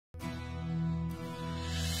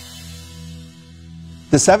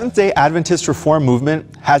The Seventh-day Adventist Reform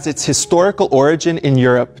movement has its historical origin in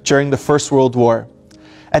Europe during the First World War.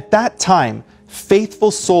 At that time,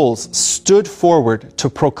 faithful souls stood forward to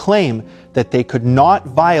proclaim that they could not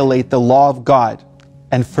violate the law of God,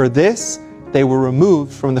 and for this, they were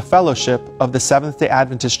removed from the fellowship of the Seventh-day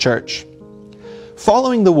Adventist Church.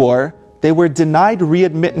 Following the war, they were denied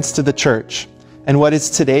readmittance to the church, and what is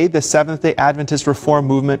today the Seventh-day Adventist Reform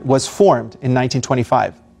movement was formed in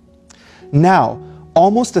 1925. Now,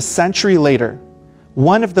 almost a century later,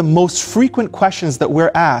 one of the most frequent questions that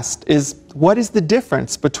we're asked is, what is the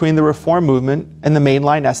difference between the Reform movement and the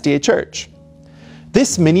mainline SDA Church?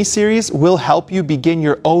 This mini-series will help you begin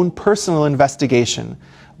your own personal investigation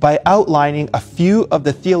by outlining a few of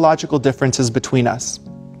the theological differences between us.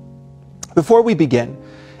 Before we begin,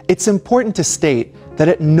 it's important to state that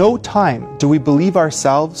at no time do we believe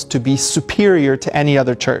ourselves to be superior to any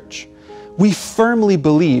other church. We firmly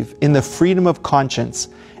believe in the freedom of conscience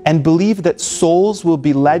and believe that souls will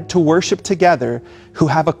be led to worship together who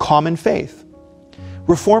have a common faith.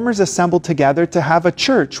 Reformers assemble together to have a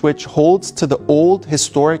church which holds to the old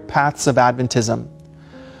historic paths of Adventism.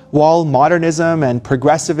 While modernism and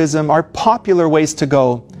progressivism are popular ways to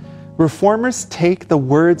go, Reformers take the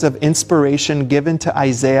words of inspiration given to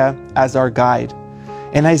Isaiah as our guide.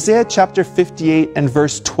 In Isaiah chapter 58 and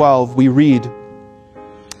verse 12, we read,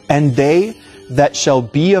 "And they that shall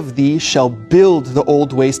be of thee shall build the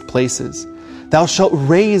old waste places. Thou shalt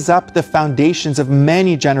raise up the foundations of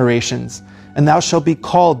many generations, and thou shalt be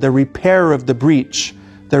called the repairer of the breach,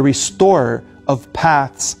 the restorer of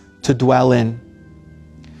paths to dwell in."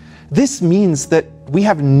 This means that we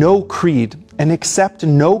have no creed and accept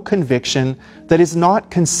no conviction that is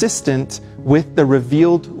not consistent with the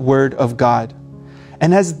revealed Word of God.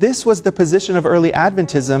 And as this was the position of early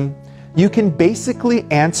Adventism, you can basically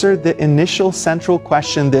answer the initial central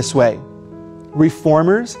question this way: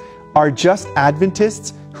 Reformers are just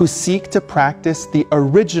Adventists who seek to practice the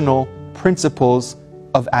original principles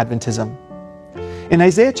of Adventism. In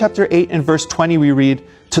Isaiah chapter 8 and verse 20 we read,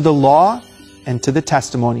 "To the law and to the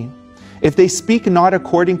testimony. If they speak not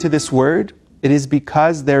according to this word, it is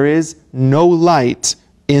because there is no light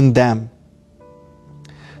in them."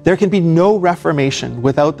 There can be no reformation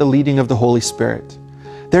without the leading of the Holy Spirit.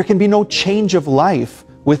 There can be no change of life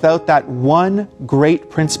without that one great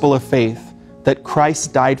principle of faith, that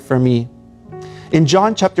Christ died for me. In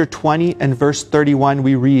John chapter 20 and verse 31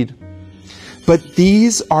 we read, "But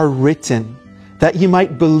these are written, that ye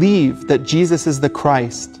might believe that Jesus is the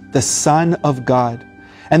Christ, the Son of God,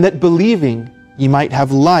 and that believing ye might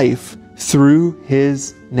have life through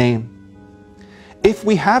his name." If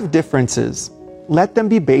we have differences, let them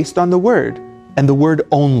be based on the Word, and the Word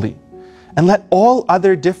only, and let all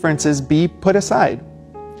other differences be put aside.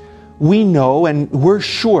 We know and we're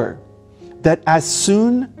sure that as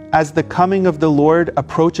soon as the coming of the Lord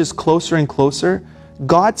approaches closer and closer,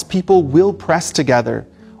 God's people will press together,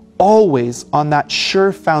 always on that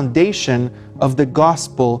sure foundation of the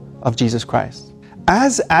gospel of Jesus Christ.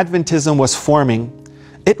 As Adventism was forming,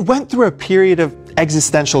 it went through a period of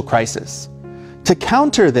existential crisis. To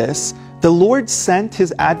counter this, the Lord sent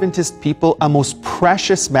His Adventist people a most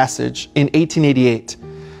precious message in 1888,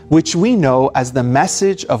 which we know as the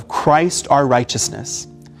message of Christ our righteousness.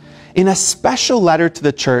 In a special letter to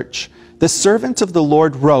the church, the servant of the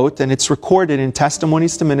Lord wrote, and it's recorded in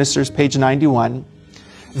Testimonies to Ministers, page 91,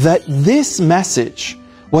 that this message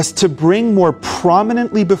was to bring more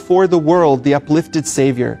prominently before the world the uplifted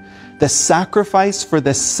Savior, the sacrifice for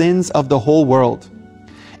the sins of the whole world.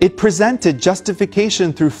 It presented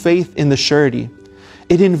justification through faith in the surety.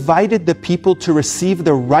 It invited the people to receive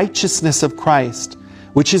the righteousness of Christ,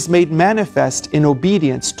 which is made manifest in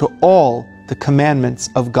obedience to all the commandments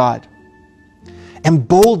of God.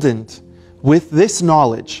 Emboldened with this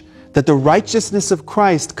knowledge that the righteousness of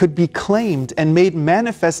Christ could be claimed and made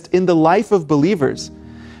manifest in the life of believers,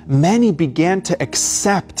 many began to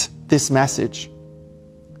accept this message.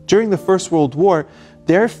 During the First World War,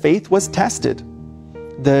 their faith was tested.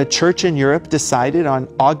 The church in Europe decided on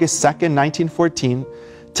August 2nd, 1914,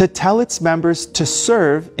 to tell its members to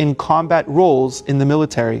serve in combat roles in the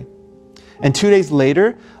military. And 2 days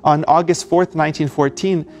later, on August 4th,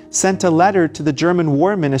 1914, sent a letter to the German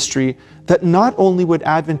War Ministry that not only would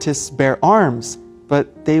Adventists bear arms,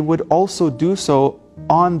 but they would also do so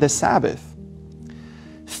on the Sabbath.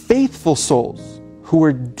 Faithful souls who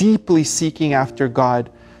were deeply seeking after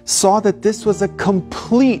God saw that this was a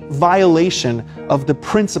complete violation of the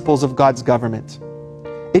principles of God's government.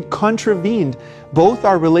 It contravened both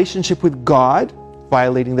our relationship with God,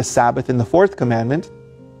 violating the Sabbath in the fourth commandment,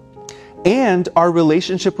 and our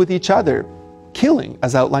relationship with each other, killing,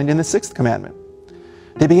 as outlined in the sixth commandment.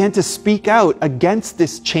 They began to speak out against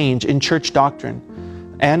this change in church doctrine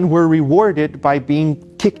and were rewarded by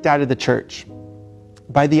being kicked out of the church.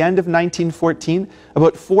 By the end of 1914,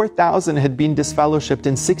 about 4,000 had been disfellowshipped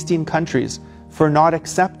in 16 countries for not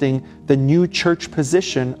accepting the new church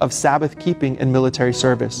position of Sabbath keeping and military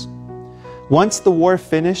service. Once the war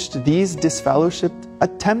finished, these disfellowshipped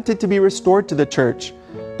attempted to be restored to the church,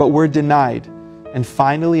 but were denied. And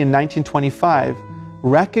finally, in 1925,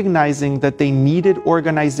 recognizing that they needed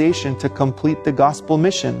organization to complete the gospel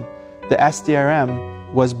mission, the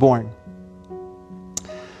SDRM was born.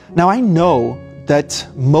 Now, I know that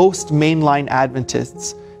most mainline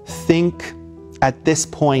Adventists think at this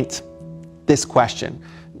point this question: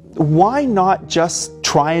 why not just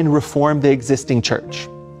try and reform the existing church?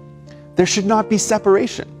 There should not be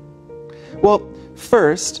separation. Well,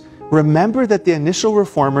 first, remember that the initial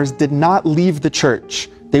reformers did not leave the church.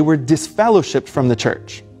 They were disfellowshipped from the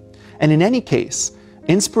church. And in any case,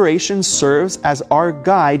 inspiration serves as our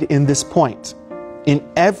guide in this point. In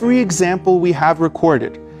every example we have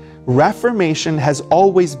recorded, Reformation has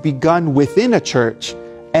always begun within a church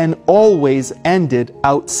and always ended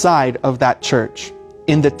outside of that church.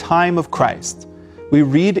 In the time of Christ, we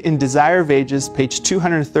read in Desire of Ages, page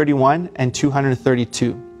 231 and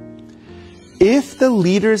 232. If the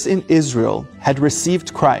leaders in Israel had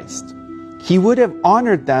received Christ, he would have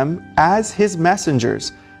honored them as his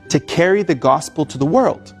messengers to carry the gospel to the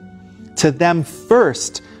world. To them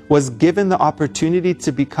first was given the opportunity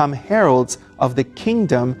to become heralds of the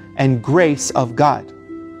kingdom and grace of God.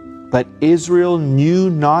 But Israel knew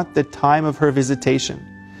not the time of her visitation.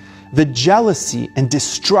 The jealousy and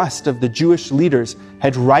distrust of the Jewish leaders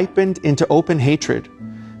had ripened into open hatred,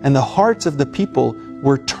 and the hearts of the people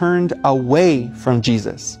were turned away from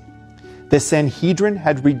Jesus. The Sanhedrin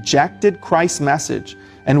had rejected Christ's message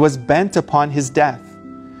and was bent upon his death.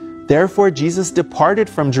 Therefore, Jesus departed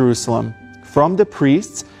from Jerusalem, from the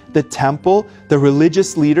priests, the temple, the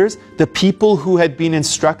religious leaders, the people who had been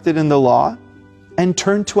instructed in the law, and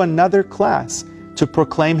turned to another class to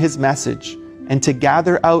proclaim his message and to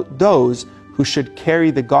gather out those who should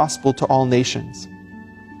carry the gospel to all nations.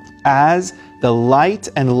 As the light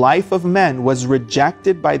and life of men was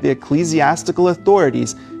rejected by the ecclesiastical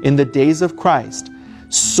authorities in the days of Christ,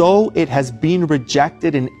 so it has been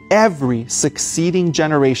rejected in every succeeding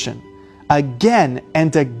generation. Again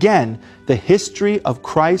and again, the history of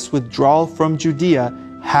Christ's withdrawal from Judea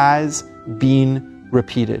has been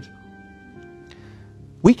repeated.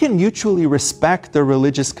 We can mutually respect the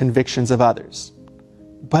religious convictions of others,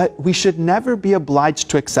 but we should never be obliged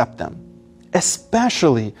to accept them,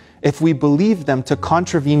 especially if we believe them to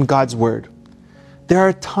contravene God's word. There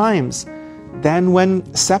are times then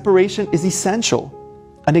when separation is essential.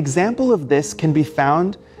 An example of this can be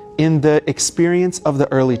found in the experience of the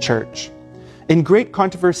early church. In Great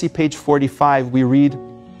Controversy, page 45, we read,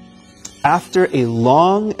 "After a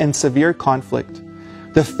long and severe conflict,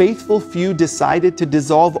 the faithful few decided to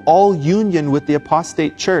dissolve all union with the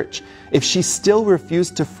apostate church if she still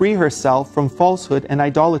refused to free herself from falsehood and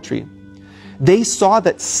idolatry. They saw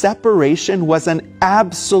that separation was an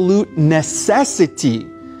absolute necessity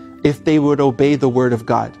if they would obey the word of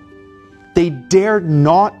God. They dared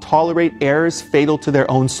not tolerate errors fatal to their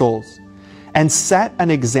own souls, and set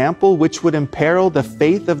an example which would imperil the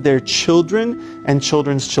faith of their children and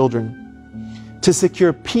children's children. To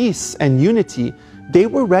secure peace and unity, they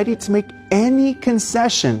were ready to make any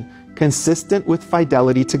concession consistent with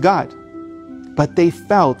fidelity to God. But they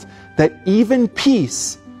felt that even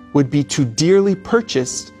peace would be too dearly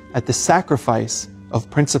purchased at the sacrifice of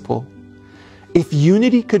principle. If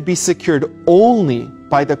unity could be secured only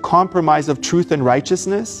by the compromise of truth and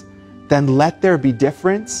righteousness, then let there be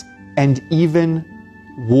difference and even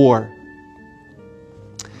war."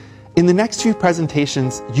 In the next few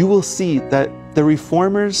presentations, you will see that the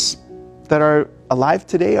reformers that are alive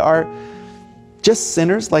today are just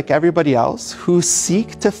sinners like everybody else who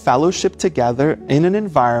seek to fellowship together in an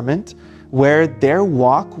environment where their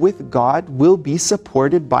walk with God will be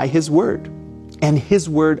supported by His Word, and His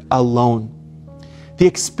Word alone. The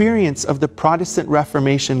experience of the Protestant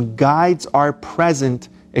Reformation guides our present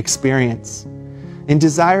experience. In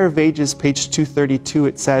Desire of Ages, page 232,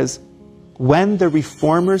 it says, "When the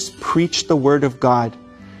reformers preached the Word of God,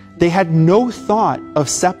 they had no thought of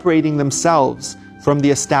separating themselves from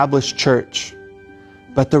the established church.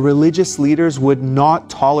 But the religious leaders would not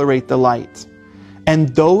tolerate the light, and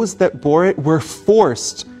those that bore it were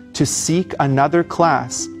forced to seek another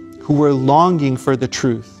class who were longing for the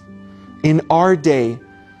truth. In our day,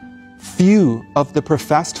 few of the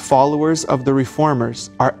professed followers of the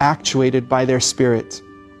reformers are actuated by their spirit.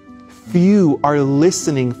 Few are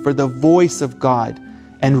listening for the voice of God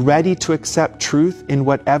and ready to accept truth in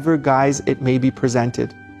whatever guise it may be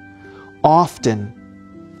presented. Often,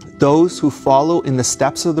 those who follow in the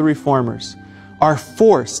steps of the Reformers are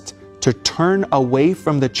forced to turn away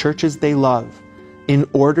from the churches they love in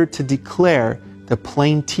order to declare the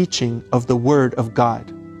plain teaching of the Word of God.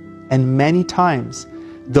 And many times,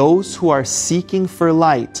 those who are seeking for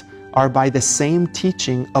light are by the same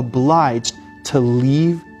teaching obliged to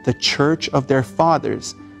leave the church of their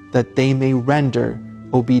fathers that they may render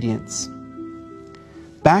obedience.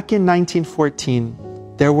 Back in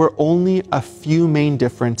 1914, there were only a few main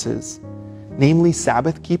differences, namely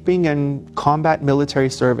Sabbath keeping and combat military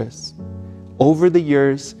service. Over the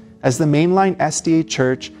years, as the mainline SDA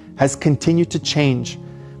Church has continued to change,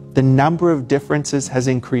 the number of differences has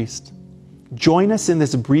increased. Join us in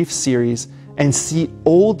this brief series and see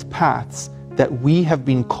old paths that we have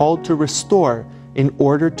been called to restore in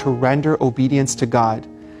order to render obedience to God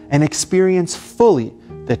and experience fully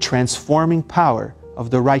the transforming power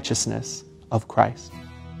of the righteousness of Christ.